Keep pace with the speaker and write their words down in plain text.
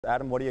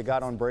Adam, what do you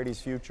got on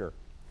Brady's future?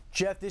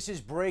 Jeff, this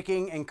is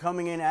breaking and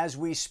coming in as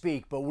we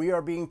speak, but we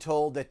are being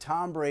told that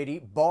Tom Brady,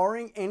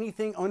 barring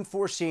anything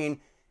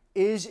unforeseen,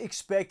 is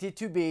expected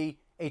to be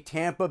a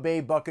Tampa Bay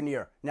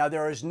Buccaneer. Now,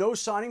 there is no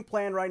signing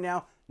plan right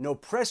now, no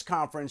press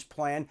conference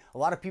plan. A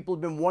lot of people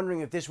have been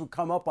wondering if this would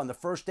come up on the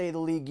first day of the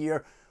league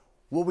year.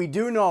 What we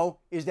do know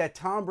is that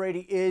Tom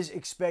Brady is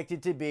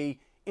expected to be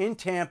in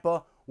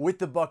Tampa with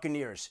the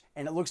Buccaneers,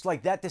 and it looks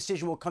like that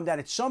decision will come down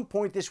at some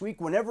point this week,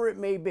 whenever it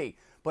may be.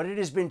 But it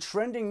has been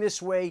trending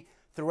this way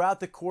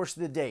throughout the course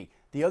of the day.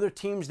 The other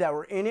teams that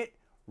were in it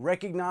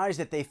recognized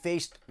that they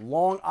faced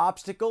long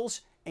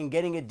obstacles in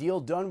getting a deal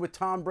done with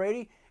Tom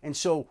Brady. And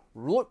so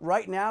look,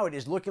 right now it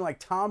is looking like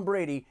Tom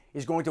Brady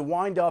is going to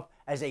wind up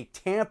as a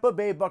Tampa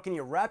Bay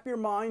Buccaneer. Wrap your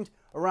mind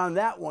around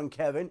that one,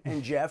 Kevin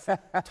and Jeff.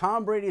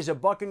 Tom Brady is a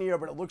Buccaneer,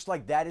 but it looks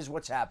like that is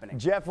what's happening.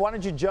 Jeff, why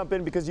don't you jump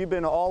in, because you've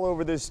been all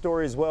over this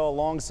story as well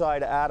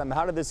alongside Adam.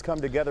 How did this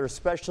come together,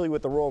 especially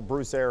with the role of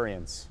Bruce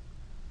Arians?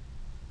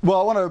 Well,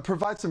 I want to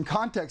provide some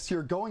context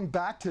here. Going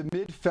back to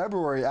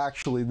mid-February,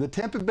 actually, the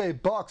Tampa Bay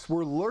Bucs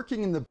were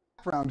lurking in the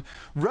background,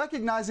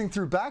 recognizing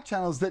through back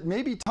channels that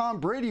maybe Tom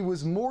Brady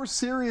was more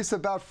serious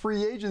about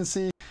free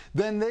agency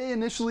than they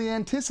initially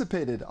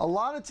anticipated. A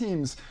lot of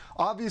teams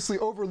obviously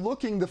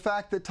overlooking the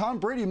fact that Tom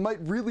Brady might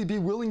really be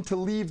willing to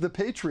leave the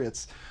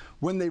Patriots.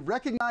 When they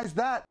recognized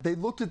that, they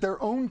looked at their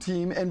own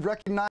team and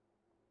recognized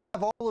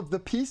all of the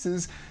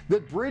pieces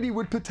that Brady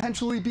would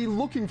potentially be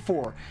looking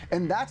for.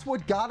 And that's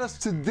what got us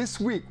to this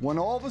week, when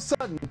all of a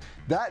sudden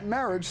that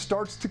marriage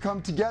starts to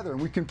come together.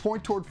 And we can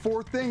point toward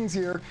 4 things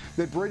here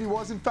that Brady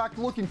was in fact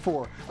looking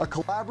for. A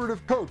collaborative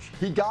coach,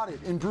 he got it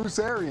in Bruce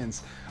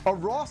Arians. A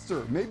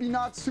roster, maybe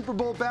not Super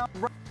Bowl bound,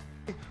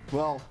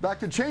 well, that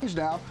could change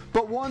now,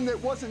 but one that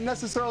wasn't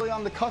necessarily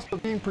on the cusp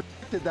of being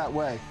protected that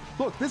way.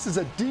 Look, this is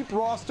a deep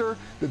roster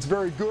that's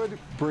very good.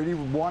 Brady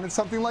wanted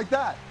something like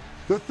that.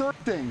 The third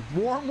thing,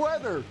 warm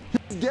weather.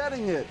 He's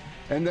getting it.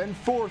 And then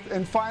fourth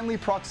and finally,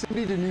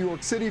 proximity to New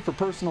York City for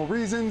personal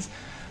reasons,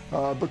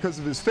 because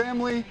of his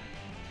family.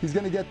 He's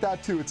going to get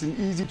that too. It's an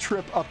easy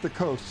trip up the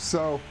coast.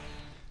 So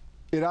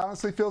it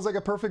honestly feels like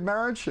a perfect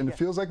marriage, and it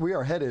feels like we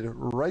are headed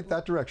right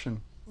that direction.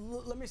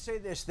 Let me say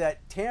this,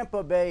 that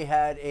Tampa Bay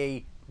had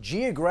a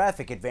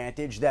geographic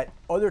advantage that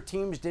other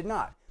teams did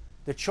not.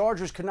 The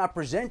Chargers could not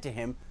present to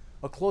him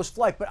a close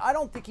flight, but I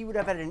don't think he would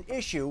have had an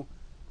issue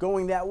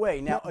going that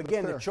way. Now,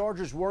 again, the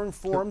Chargers were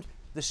informed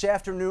this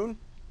afternoon.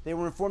 They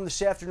were informed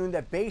this afternoon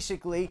that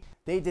basically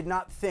they did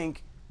not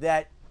think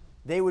that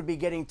they would be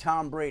getting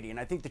Tom Brady. And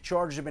I think the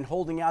Chargers have been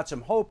holding out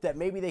some hope that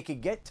maybe they could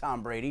get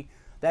Tom Brady.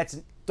 That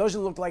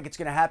doesn't look like it's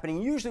going to happen.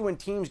 And usually when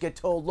teams get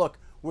told, look,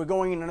 we're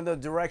going in another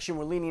direction,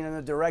 we're leaning in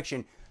another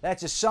direction,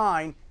 that's a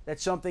sign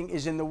that something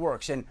is in the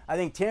works. And I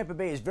think Tampa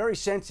Bay is very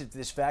sensitive to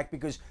this fact,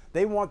 because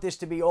they want this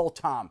to be all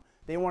Tom.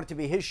 They want it to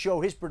be his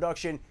show, his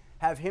production,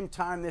 have him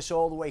time this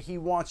all the way he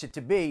wants it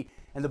to be.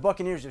 And the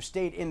Buccaneers have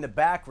stayed in the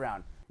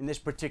background in this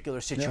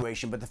particular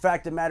situation. But the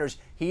fact of the matter is,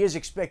 he is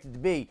expected to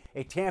be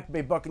a Tampa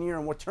Bay Buccaneer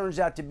in what turns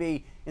out to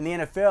be, in the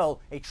NFL,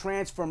 a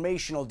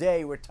transformational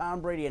day where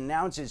Tom Brady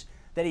announces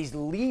that he's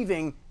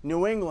leaving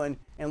New England.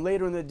 And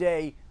later in the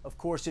day, of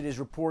course, it is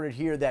reported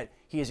here that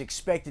he is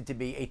expected to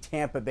be a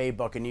Tampa Bay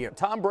Buccaneer.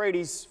 Tom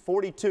Brady's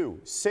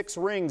 42, 6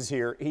 rings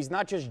here. He's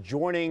not just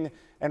joining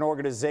an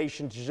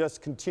organization to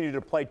just continue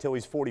to play till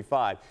he's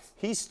 45.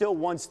 He still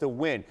wants to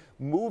win.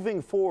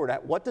 Moving forward,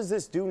 what does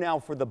this do now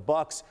for the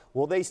Bucs?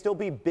 Will they still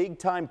be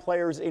big-time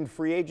players in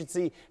free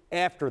agency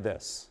after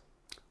this?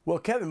 Well,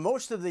 Kevin,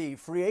 most of the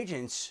free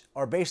agents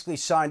are basically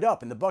signed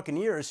up, and the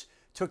Buccaneers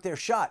took their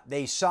shot.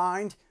 They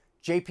signed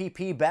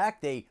JPP back.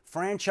 They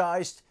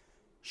franchised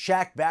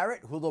Shaq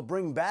Barrett, who they'll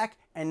bring back,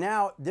 and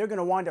now they're going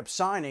to wind up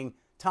signing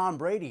Tom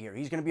Brady here.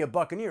 He's going to be a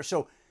Buccaneer.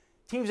 So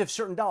teams have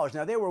certain dollars.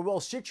 Now, they were well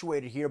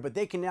situated here, but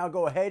they can now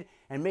go ahead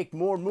and make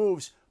more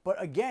moves.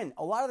 But again,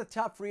 a lot of the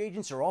top free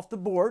agents are off the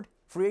board.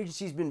 Free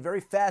agency has been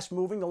very fast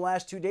moving the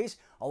last 2 days.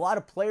 A lot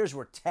of players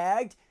were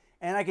tagged.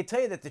 And I can tell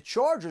you that the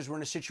Chargers were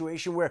in a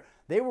situation where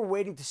they were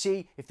waiting to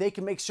see if they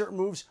can make certain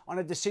moves on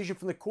a decision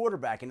from the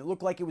quarterback. And it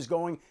looked like it was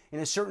going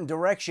in a certain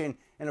direction.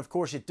 And of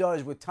course it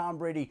does, with Tom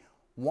Brady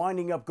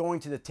winding up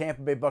going to the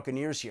Tampa Bay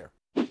Buccaneers here.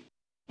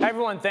 Hi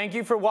everyone, thank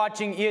you for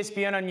watching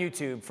ESPN on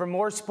YouTube. For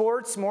more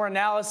sports, more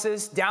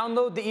analysis,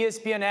 download the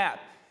ESPN app.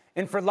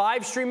 And for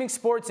live streaming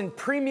sports and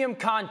premium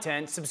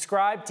content,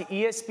 subscribe to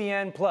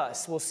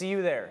ESPN+. We'll see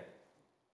you there.